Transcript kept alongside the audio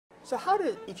So how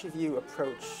did each of you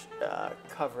approach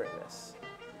covering this?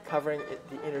 Covering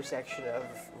the intersection of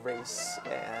race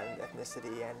and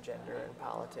ethnicity and gender and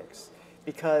politics?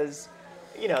 Because,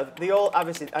 you know,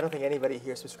 obviously, I don't think anybody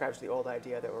here subscribes to the old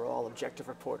idea that we're all objective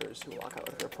reporters who walk out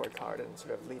with a report card and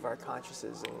sort of leave our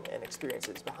consciences and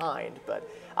experiences behind. But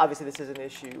obviously, this is an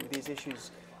issue. These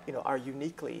issues, you know, are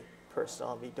uniquely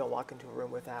personal. We don't walk into a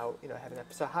room without, you know, having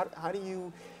that. So how do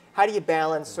you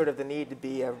balance sort of the need to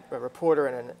be a reporter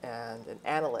and an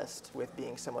analyst with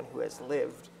being someone who has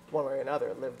lived one way or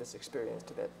another, lived this experience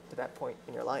to that point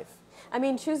in your life? I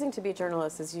mean, choosing to be a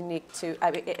journalist is unique to.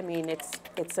 I mean,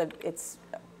 it's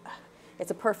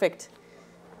a perfect.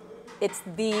 It's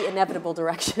the inevitable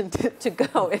direction to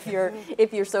go if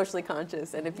you're socially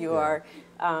conscious and if you are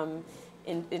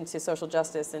into social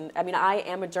justice. And I mean, I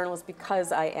am a journalist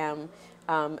because I am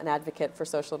an advocate for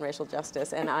social and racial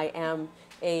justice, and I am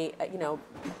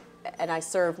and I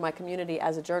serve my community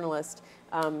as a journalist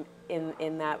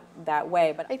in that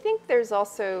way. But I think there's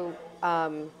also,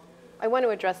 I want to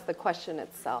address the question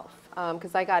itself,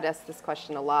 because I got asked this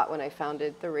question a lot when I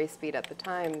founded the Race Beat at the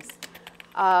Times.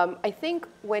 I think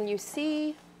when you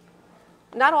see,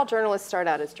 not all journalists start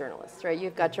out as journalists, right?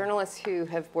 You've got journalists who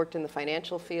have worked in the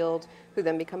financial field, who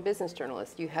then become business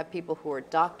journalists. You have people who are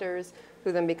doctors,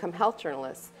 who then become health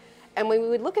journalists. And when we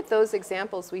would look at those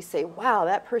examples, we say, wow,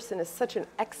 that person is such an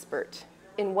expert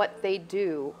in what they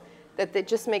do that it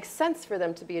just makes sense for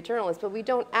them to be a journalist. But we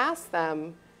don't ask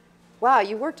them, wow,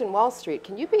 you worked in Wall Street.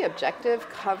 Can you be objective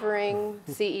covering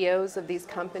CEOs of these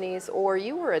companies? Or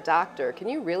you were a doctor. Can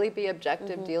you really be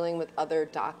objective dealing with other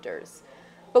doctors?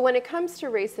 But when it comes to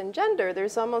race and gender,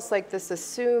 there's almost like this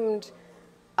assumed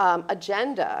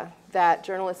agenda that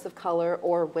journalists of color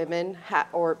or women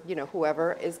or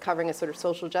whoever is covering a sort of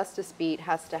social justice beat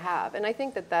has to have. And I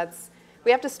think that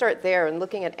we have to start there and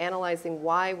looking at analyzing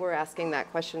why we're asking that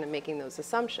question and making those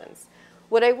assumptions.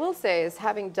 What I will say is,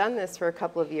 having done this for a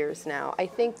couple of years now, I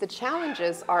think the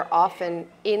challenges are often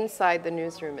inside the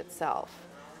newsroom itself.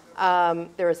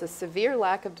 There is a severe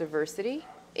lack of diversity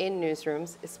in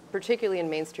newsrooms, particularly in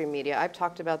mainstream media. I've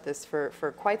talked about this for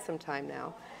quite some time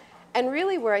now. And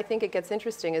really where I think it gets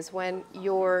interesting is when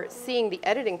you're seeing the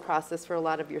editing process for a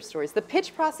lot of your stories. The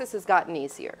pitch process has gotten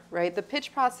easier, right? The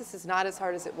pitch process is not as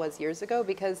hard as it was years ago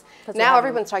because now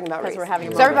everyone's talking about race. We're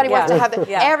having so everybody wants to have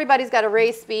everybody's got a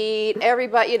race beat.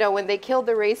 Everybody, when they killed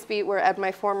the race beat, where at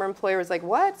my former employer was like,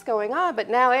 what's going on? But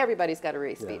now everybody's got a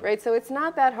race beat, right? So it's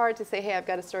not that hard to say, hey, I've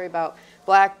got a story about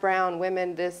black, brown,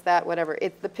 women, this, that, whatever.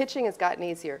 The pitching has gotten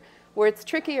easier. Where it's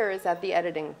trickier is at the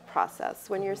editing process.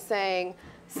 When you're saying,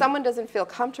 someone doesn't feel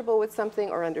comfortable with something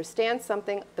or understand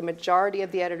something, the majority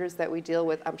of the editors that we deal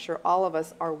with, I'm sure all of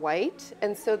us, are white.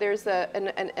 And so there's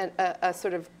a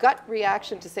sort of gut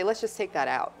reaction to say, let's just take that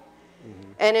out.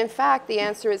 And in fact, the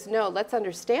answer is no, let's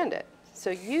understand it. So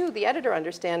you, the editor,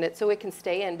 understand it so it can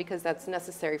stay in because that's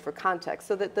necessary for context.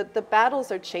 So that the battles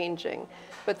are changing,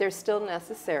 but they're still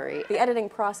necessary. The editing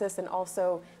process and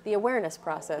also the awareness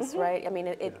process, right? I mean,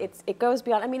 it goes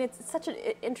beyond, I mean, it's such an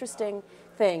interesting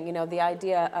thing, the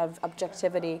idea of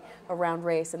objectivity around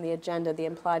race and the agenda, the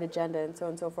implied agenda, and so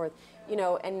on and so forth,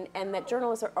 and that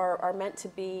journalists are meant to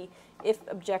be, if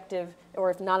objective or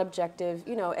if not objective,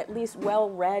 at least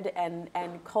well-read and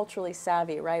culturally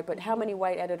savvy, right? But how many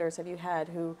white editors have you had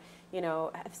who,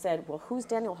 have said, well, who's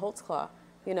Daniel Holtzclaw?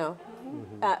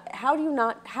 How do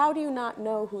you not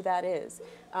know who that is?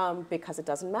 Because it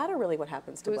doesn't matter really what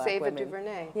happens to black women. Who's Ava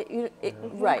DuVernay?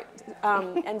 Right.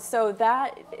 And so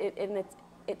that,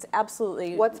 it's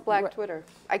absolutely... What's Black Twitter?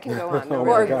 I can go on.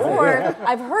 Or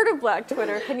I've heard of Black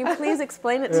Twitter. Can you please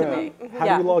explain it to me?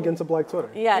 How do you log into Black Twitter?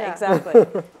 Yeah, exactly.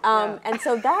 And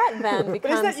so that then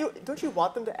becomes... But don't you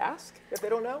want them to ask if they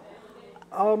don't know?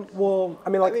 Well,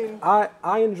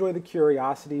 I enjoy the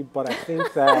curiosity, but I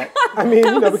think that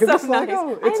because so it's like,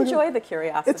 nice. I enjoy the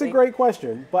curiosity. It's a great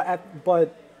question,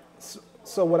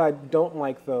 so what I don't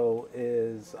like though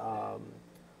is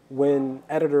when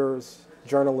editors,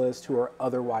 journalists who are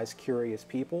otherwise curious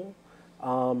people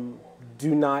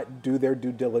do not do their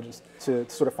due diligence to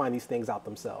sort of find these things out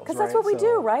themselves. Because that's what we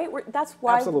do, right? That's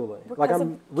why. Absolutely. Like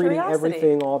I'm reading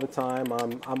everything all the time.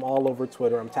 I'm all over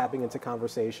Twitter. I'm tapping into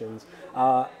conversations.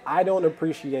 I don't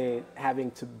appreciate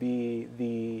having to be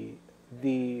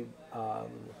the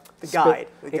guide.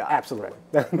 Absolutely.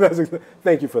 Right.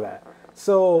 Thank you for that.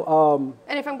 So,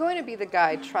 and if I'm going to be the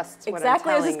guide, trust what I'm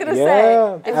exactly. I was telling just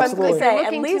going to say.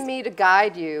 If you're looking to me to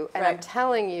guide you, and I'm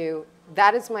telling you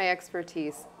that is my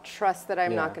expertise, trust that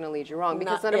I'm not Yeah. going to lead you wrong,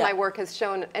 because Not- none of my yeah. work has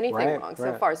shown anything Right, wrong so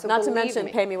right. far. So Not to believe mention,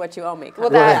 me. pay me what you owe me. Well,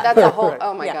 kind of that's a whole.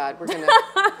 Oh my Yeah. God, we're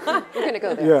gonna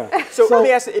go there. Yeah. So let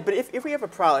me ask you, but if we have a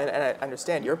problem, and I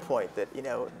understand your point that, you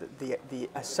know, the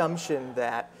assumption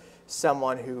that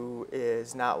someone who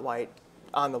is not white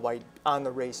on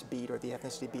the race beat or the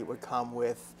ethnicity beat would come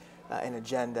with an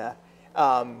agenda,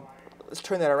 let's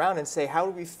turn that around and say, how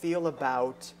do we feel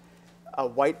about a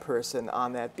white person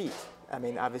on that beat? I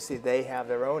mean, obviously they have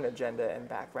their own agenda and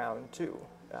background too.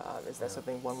 Is that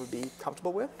something one would be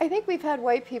comfortable with? I think we've had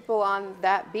white people on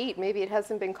that beat. Maybe it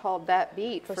hasn't been called that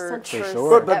beat for centuries. For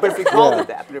sure. But if we called Yeah. it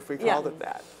that, I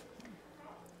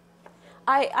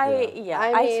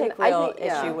mean, take real think,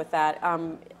 yeah. issue with that.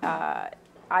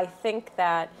 I think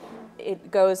that it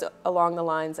goes along the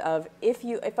lines of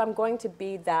if I'm going to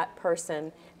be that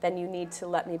person, then you need to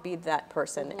let me be that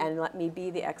person and let me be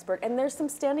the expert. And there's some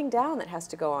standing down that has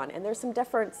to go on, and there's some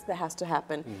deference that has to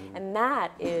happen, and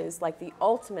that is like the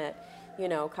ultimate, you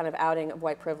know, kind of outing of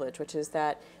white privilege, which is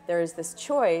that there is this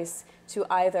choice to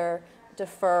either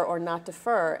defer or not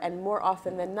defer, and more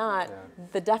often than not,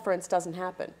 the deference doesn't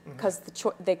happen because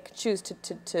they choose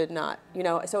to not, you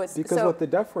know. So it's Because what the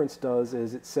deference does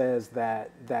is it says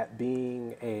that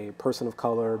being a person of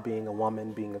color, being a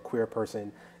woman, being a queer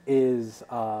person is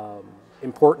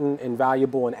important and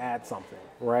valuable and adds something,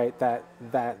 right?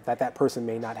 That person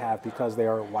may not have because they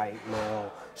are white,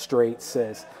 male, straight,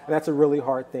 cis, and that's a really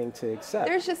hard thing to accept.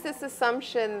 There's just this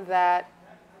assumption that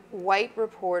white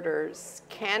reporters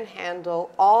can handle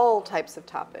all types of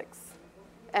topics,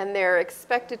 and they're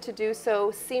expected to do so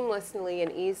seamlessly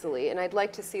and easily. And I'd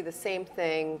like to see the same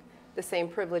thing, the same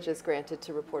privileges granted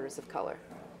to reporters of color.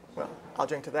 Well, I'll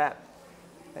drink to that.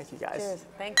 Thank you, guys. Cheers.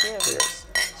 Thank you. Cheers.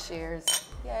 Cheers.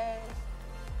 Yay.